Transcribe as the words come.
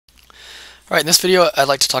Alright, in this video I'd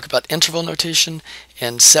like to talk about interval notation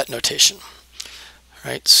and set notation.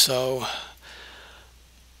 Alright, so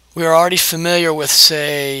we are already familiar with,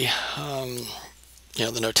 say,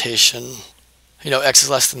 the notation, x is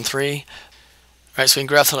less than 3. Alright, so we can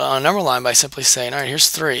graph it on a number line by simply saying, alright, here's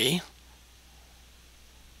 3.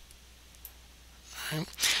 Alright, and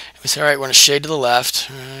we say, alright, we're going to shade to the left,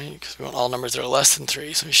 right, because we want all numbers that are less than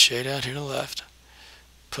 3, so we shade out here to the left.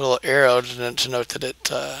 Put a little arrow to note that it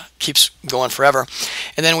keeps going forever.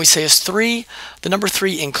 And then we say, is the number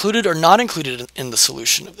 3 included or not included in the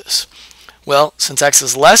solution of this? Well, since x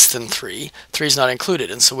is less than 3, 3 is not included,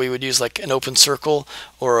 and so we would use like an open circle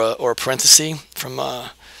or a parenthesis from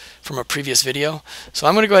a previous video. So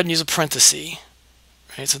I'm going to go ahead and use a parenthesis,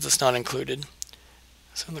 right, since it's not included.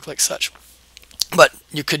 So it look like such. But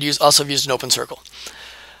you could also have used an open circle,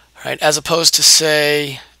 right, as opposed to,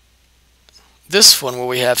 say, this one where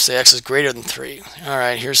we have, say, x is greater than 3.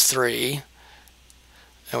 Alright, here's 3.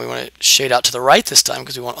 And we want to shade out to the right this time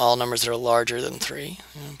because we want all numbers that are larger than 3.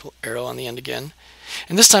 And put arrow on the end again.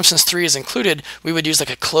 And this time, since 3 is included, we would use like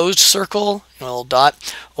a closed circle, a little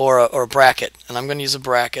dot, or a bracket. And I'm going to use a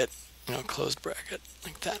bracket, closed bracket,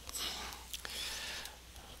 like that.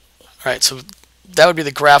 Alright, so that would be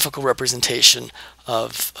the graphical representation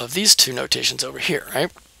of these two notations over here, right?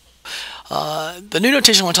 The new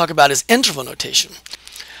notation I want to talk about is interval notation.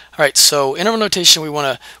 All right, so interval notation, we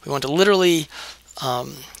want to literally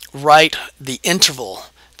write the interval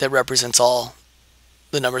that represents all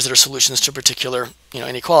the numbers that are solutions to a particular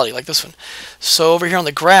inequality, like this one. So over here on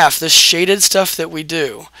the graph, this shaded stuff that we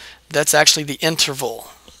do, that's actually the interval,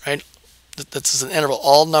 right? That's an interval.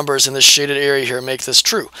 All numbers in this shaded area here make this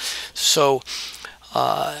true. So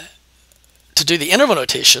to do the interval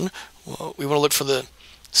notation, we want to look for the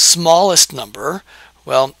smallest number.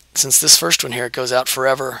 Well, since this first one here, it goes out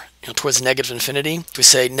forever, towards negative infinity. We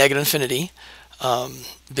say negative infinity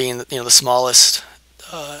being the smallest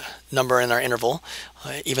number in our interval,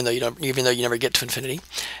 even though you never get to infinity.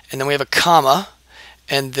 And then we have a comma,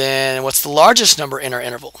 and then what's the largest number in our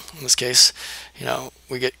interval? In this case,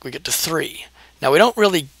 we get to 3. Now we don't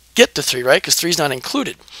really get to 3, right? Because 3 is not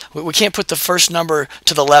included. We can't put the first number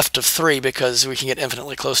to the left of 3 because we can get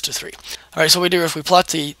infinitely close to 3. All right, so what we do is we plot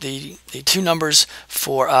the two numbers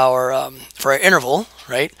for our interval,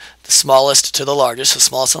 right? The smallest to the largest, so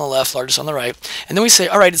smallest on the left, largest on the right, and then we say,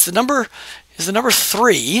 all right, is the number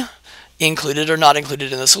 3 included or not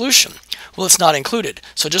included in the solution? Well, it's not included.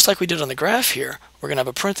 So just like we did on the graph here, we're going to have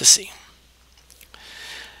a parenthesis.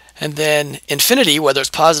 And then infinity, whether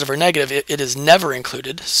it's positive or negative, it is never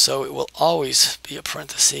included, so it will always be a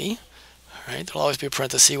parenthesis. All right, there'll always be a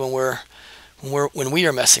parenthesis when we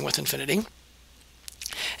are messing with infinity.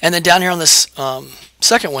 And then down here on this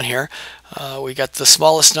second one here, we got the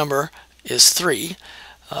smallest number is 3,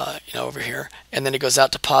 over here, and then it goes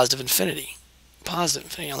out to positive infinity. Positive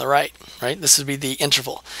infinity on the right, right? This would be the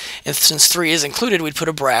interval. And since 3 is included, we'd put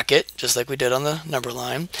a bracket, just like we did on the number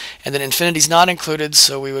line. And then infinity is not included,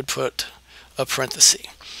 so we would put a parenthesis.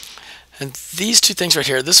 And these two things right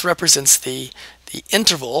here, this represents the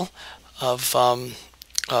interval of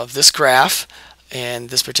this graph and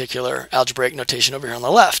this particular algebraic notation over here on the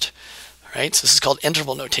left. Right? So this is called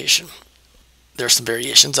interval notation. There are some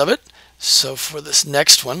variations of it. So for this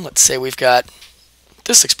next one, let's say we've got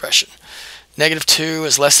this expression. Negative 2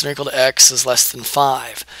 is less than or equal to x is less than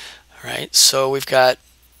 5. Right? So we've got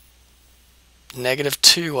negative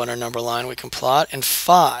 2 on our number line we can plot and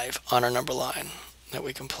 5 on our number line that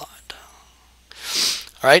we can plot.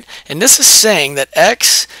 All right? And this is saying that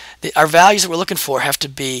our values that we're looking for have to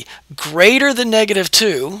be greater than negative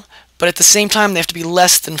 2, but at the same time they have to be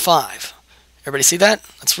less than 5. Everybody see that?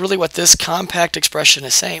 That's really what this compact expression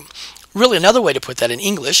is saying. Really, another way to put that in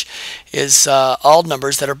English is all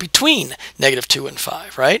numbers that are between negative 2 and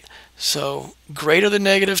 5, right? So greater than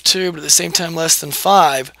negative 2, but at the same time less than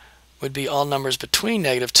 5 would be all numbers between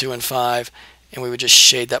negative 2 and 5, and we would just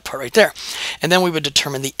shade that part right there. And then we would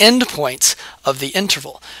determine the endpoints of the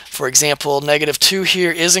interval. For example, negative 2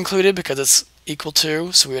 here is included because it's equal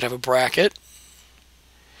to, so we would have a bracket.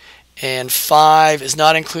 And 5 is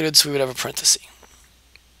not included, so we would have a parenthesis.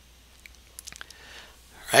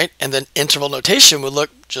 Right? And then interval notation would look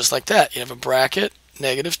just like that. You have a bracket,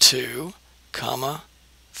 negative 2, comma,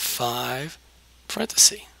 5,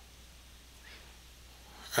 parenthesis.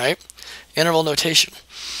 Right? Interval notation.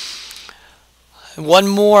 One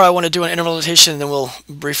more I want to do on interval notation, and then we'll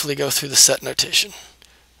briefly go through the set notation.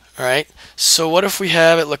 All right, so what if we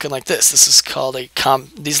have it looking like this? This is called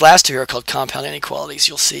these last two here are called compound inequalities.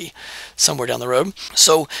 You'll see somewhere down the road.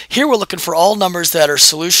 So here we're looking for all numbers that are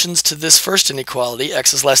solutions to this first inequality,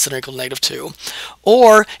 x is less than or equal to -2,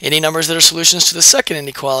 or any numbers that are solutions to the second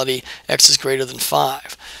inequality, x is greater than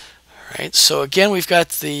 5. All right, so again, we've got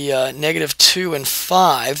the -2 and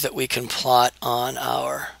 5 that we can plot on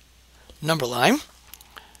our number line.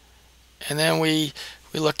 And then we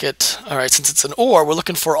look at, all right, since it's an or, we're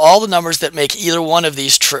looking for all the numbers that make either one of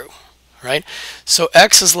these true, right? So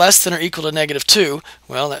x is less than or equal to -2.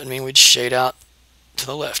 Well, that would mean we'd shade out to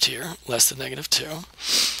the left here, less than -2.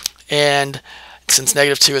 And since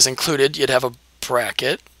 -2 is included, you'd have a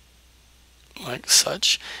bracket like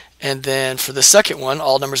such. And then for the second one,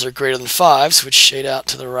 all numbers are greater than 5, so we'd shade out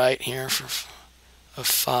to the right here of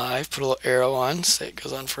 5, put a little arrow on, say it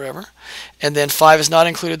goes on forever. And then 5 is not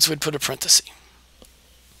included, so we'd put a parenthesis.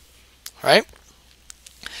 Right?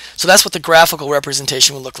 So that's what the graphical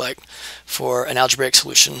representation would look like for an algebraic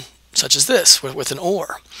solution such as this, with an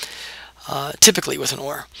or, typically with an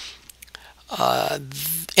or.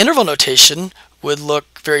 Interval notation would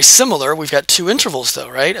look very similar. We've got two intervals though,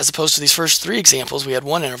 right? As opposed to these first three examples, we had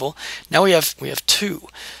one interval. Now we have two.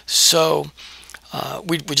 So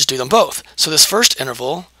we just do them both. So this first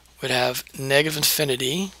interval would have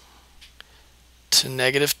 -infinity to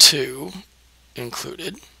 -2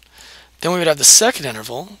 included. Then we would have the second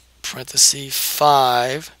interval, parenthesis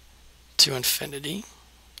 5 to infinity.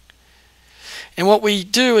 And what we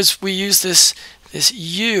do is we use this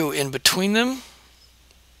u in between them,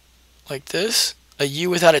 like this, a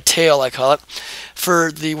u without a tail, I call it,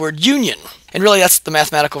 for the word union. And really that's the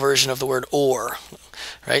mathematical version of the word or,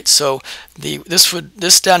 right? So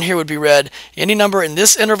this down here would be read, any number in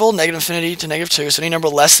this interval, -infinity to -2, so any number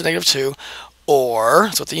less than -2, or,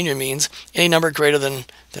 that's what the union means, any number greater than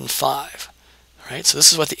 5. Right? So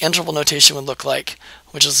this is what the interval notation would look like,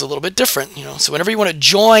 which is a little bit different. So whenever you want to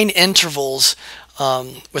join intervals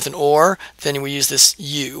with an or, then we use this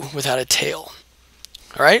u without a tail.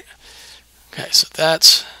 All right? Okay, so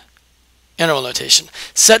that's interval notation.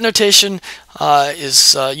 Set notation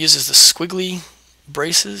uses the squiggly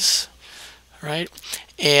braces, right?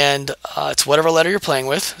 And it's whatever letter you're playing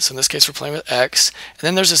with. So in this case, we're playing with x. And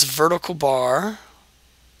then there's this vertical bar.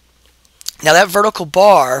 Now that vertical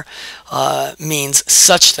bar means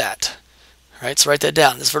such that, right? So write that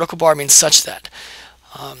down. This vertical bar means such that.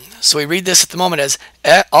 So we read this at the moment as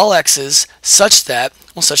all x's such that,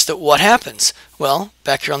 well, such that what happens? Well,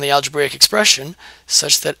 back here on the algebraic expression,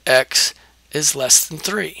 such that x is less than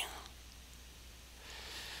 3.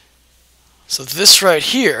 So this right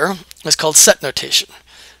here is called set notation.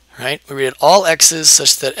 Right? We read all x's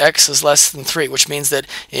such that x is less than 3, which means that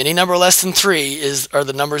any number less than 3 are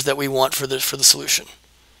the numbers that we want for the solution.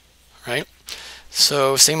 Right?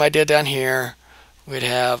 So same idea down here. We'd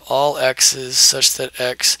have all x's such that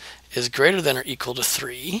x is greater than or equal to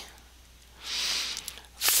 3.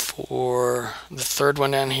 For the third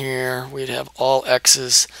one down here, we'd have all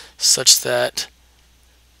x's such that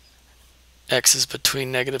x is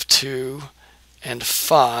between -2 and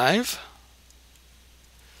 5.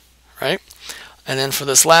 Right? And then for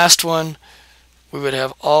this last one, we would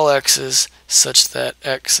have all x's such that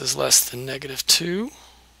x is less than -2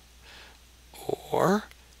 or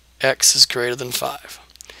x is greater than 5.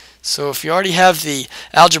 So if you already have the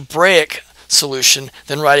algebraic solution,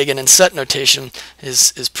 then writing it in set notation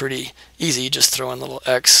is pretty easy. You just throw in little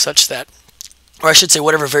x such that, or I should say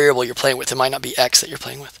whatever variable you're playing with. It might not be x that you're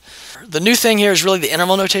playing with. The new thing here is really the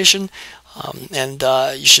interval notation, and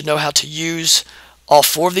you should know how to use all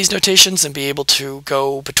four of these notations and be able to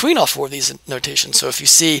go between all four of these notations. So if you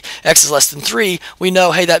see x is less than 3, we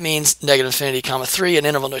know, hey, that means -infinity, 3 in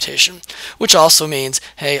interval notation, which also means,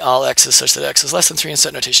 hey, all x is such that x is less than 3 in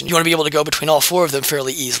set notation. You want to be able to go between all four of them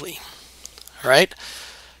fairly easily. All right?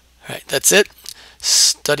 All right, that's it.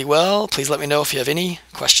 Study well. Please let me know if you have any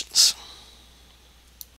questions.